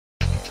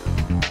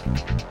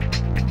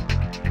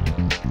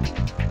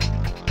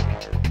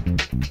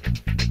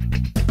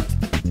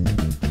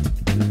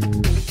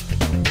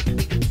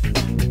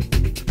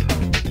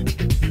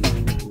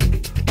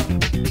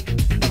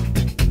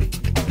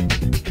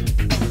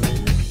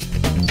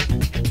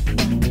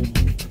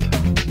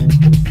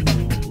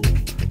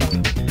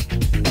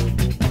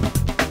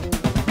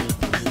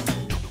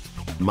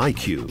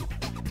Meiko,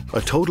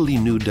 a totally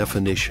new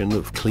definition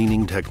of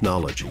cleaning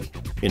technology,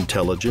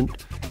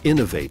 intelligent,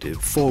 innovative,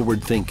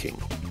 forward-thinking.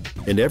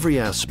 In every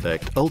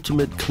aspect,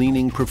 ultimate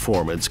cleaning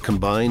performance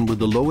combined with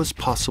the lowest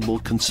possible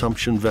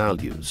consumption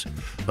values,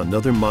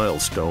 another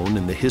milestone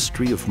in the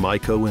history of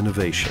Meiko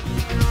innovation.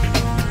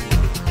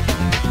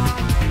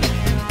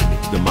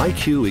 The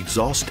Meiko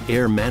exhaust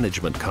air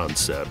management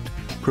concept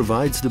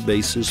provides the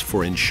basis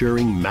for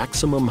ensuring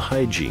maximum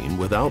hygiene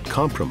without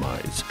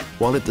compromise,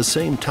 while at the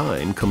same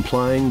time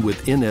complying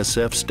with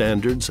NSF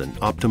standards and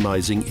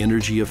optimizing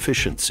energy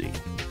efficiency.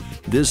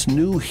 This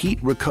new heat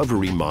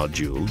recovery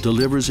module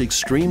delivers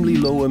extremely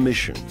low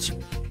emissions,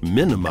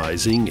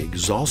 minimizing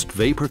exhaust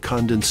vapor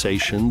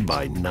condensation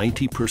by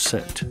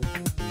 90%.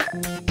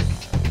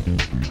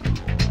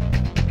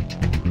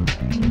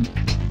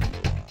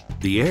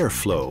 The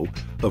airflow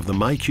of the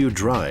Meiko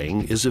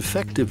drying is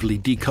effectively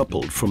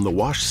decoupled from the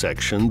wash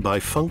section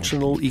by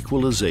functional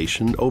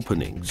equalization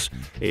openings,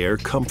 air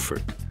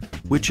comfort,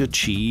 which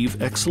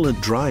achieve excellent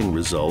drying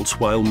results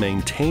while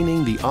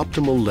maintaining the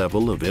optimal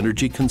level of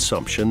energy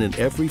consumption in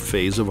every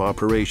phase of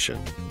operation.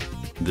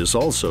 This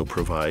also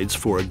provides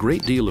for a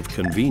great deal of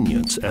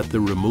convenience at the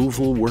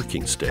removal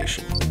working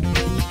station.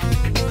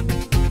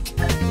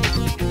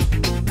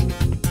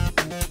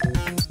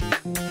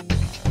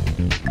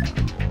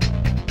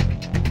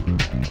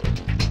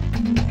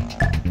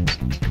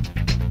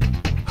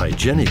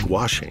 Hygienic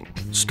washing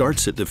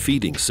starts at the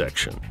feeding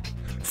section.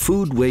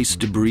 Food waste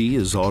debris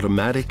is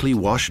automatically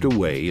washed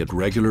away at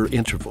regular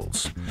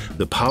intervals.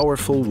 The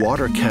powerful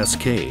water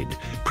cascade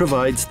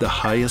provides the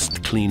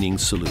highest cleaning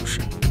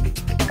solution.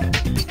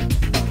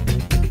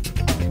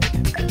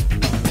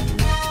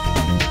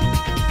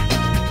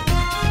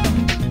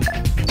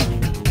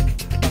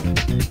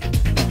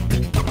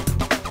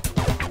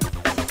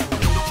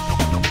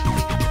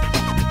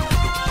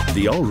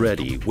 The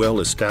already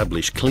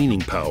well-established cleaning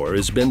power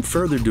has been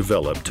further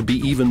developed to be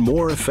even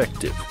more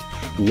effective.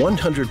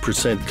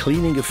 100%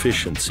 cleaning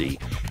efficiency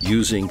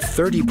using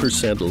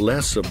 30%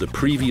 less of the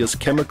previous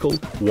chemical,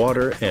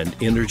 water, and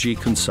energy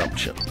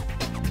consumption.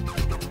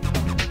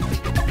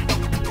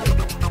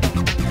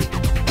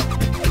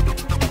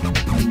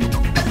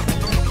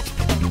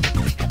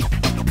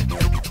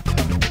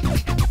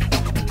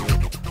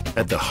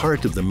 At the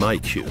heart of the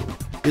Meiko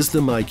is the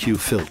Meiko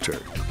filter,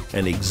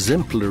 an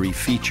exemplary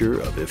feature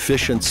of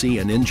efficiency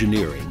and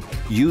engineering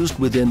used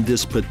within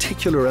this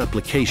particular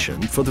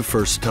application for the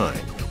first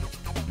time.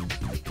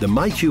 The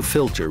Meiko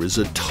filter is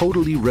a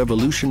totally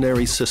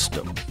revolutionary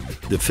system.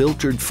 The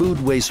filtered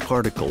food waste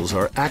particles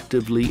are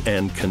actively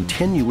and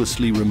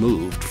continuously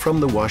removed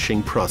from the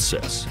washing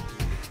process.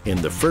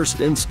 In the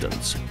first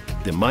instance,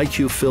 the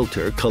Meiko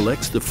filter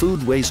collects the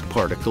food waste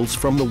particles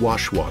from the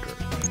wash water.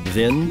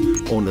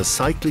 Then, on a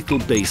cyclical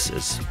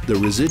basis, the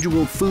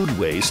residual food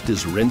waste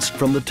is rinsed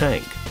from the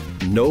tank.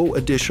 No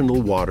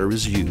additional water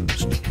is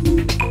used.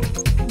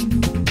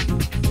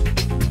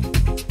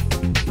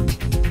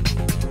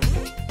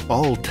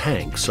 All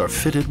tanks are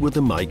fitted with a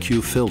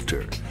Meiko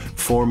filter,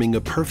 forming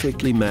a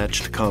perfectly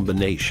matched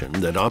combination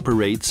that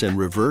operates in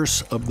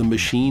reverse of the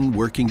machine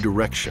working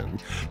direction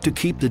to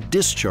keep the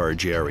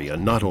discharge area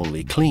not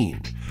only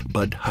clean,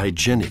 but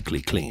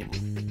hygienically clean.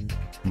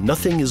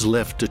 Nothing is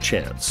left to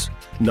chance,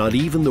 not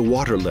even the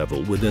water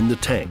level within the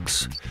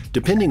tanks.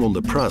 Depending on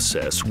the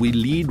process, we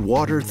lead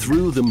water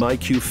through the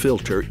Meiko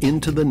filter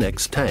into the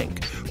next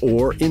tank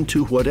or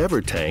into whatever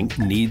tank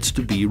needs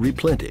to be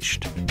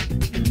replenished.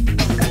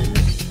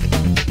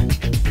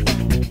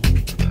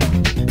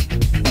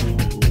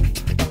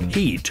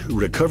 Heat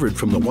recovered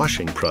from the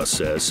washing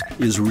process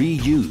is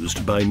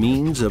reused by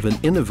means of an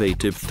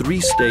innovative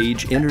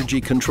three-stage energy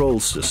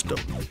control system.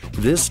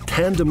 This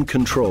tandem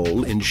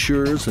control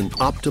ensures an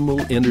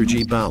optimal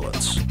energy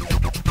balance.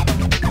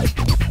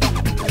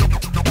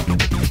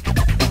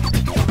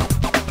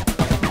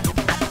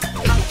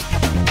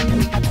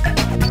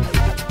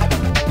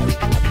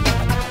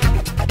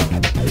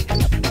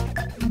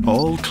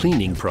 All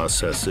cleaning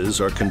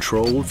processes are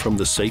controlled from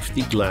the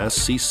Safety Glass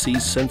CC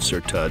Sensor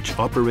Touch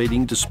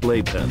operating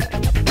display panel.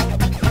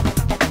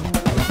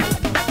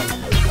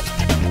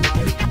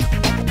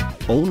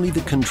 Only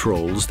the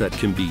controls that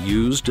can be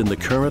used in the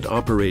current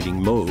operating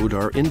mode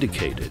are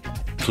indicated: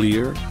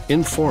 clear,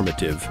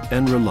 informative,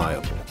 and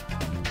reliable.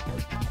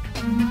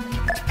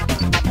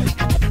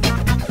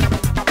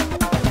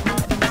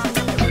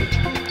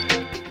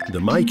 The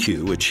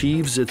Meiko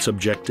achieves its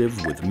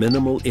objective with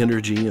minimal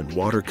energy and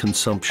water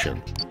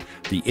consumption.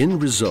 The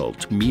end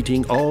result,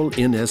 meeting all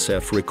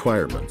NSF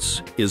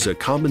requirements, is a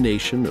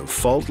combination of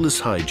faultless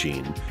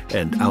hygiene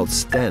and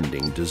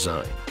outstanding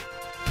design.